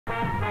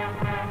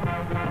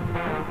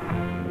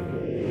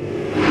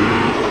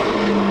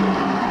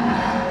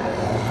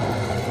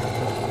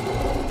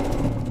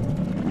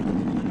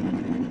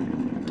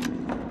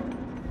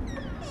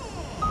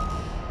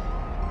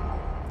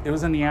It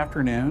was in the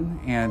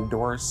afternoon, and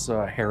Doris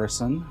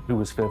Harrison, who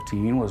was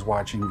 15, was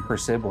watching her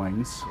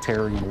siblings,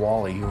 Terry and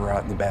Wally, who were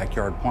out in the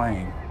backyard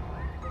playing.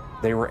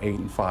 They were 8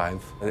 and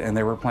 5, and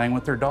they were playing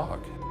with their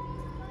dog.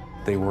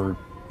 They were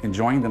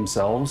enjoying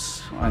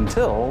themselves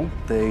until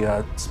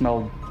they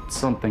smelled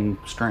something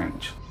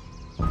strange.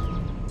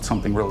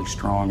 Something really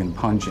strong and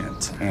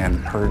pungent, and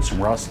heard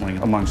some rustling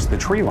amongst the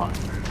tree line.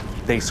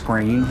 They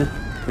screamed.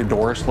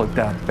 Doris looked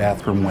out the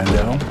bathroom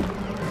window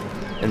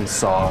and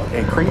saw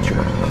a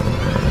creature.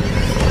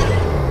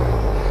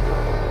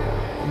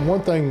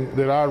 One thing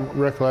that I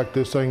recollect,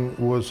 this thing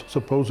was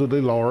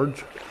supposedly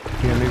large,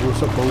 and it was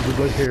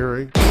supposedly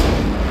hairy.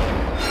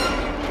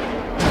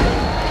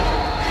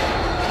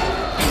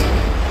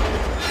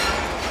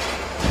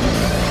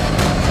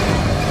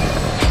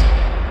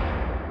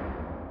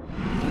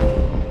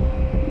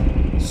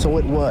 So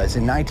it was,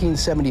 in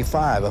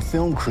 1975, a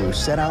film crew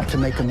set out to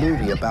make a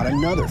movie about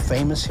another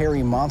famous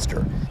hairy monster,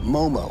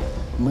 MOMO,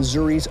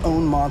 Missouri's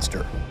own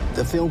monster.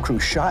 The film crew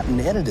shot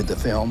and edited the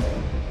film,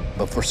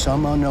 but for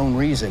some unknown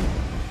reason,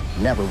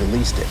 never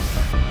released it.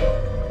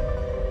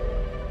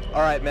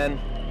 All right,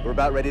 men, we're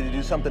about ready to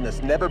do something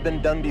that's never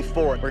been done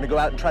before. We're gonna go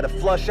out and try to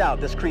flush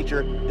out this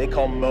creature they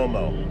call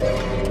MOMO.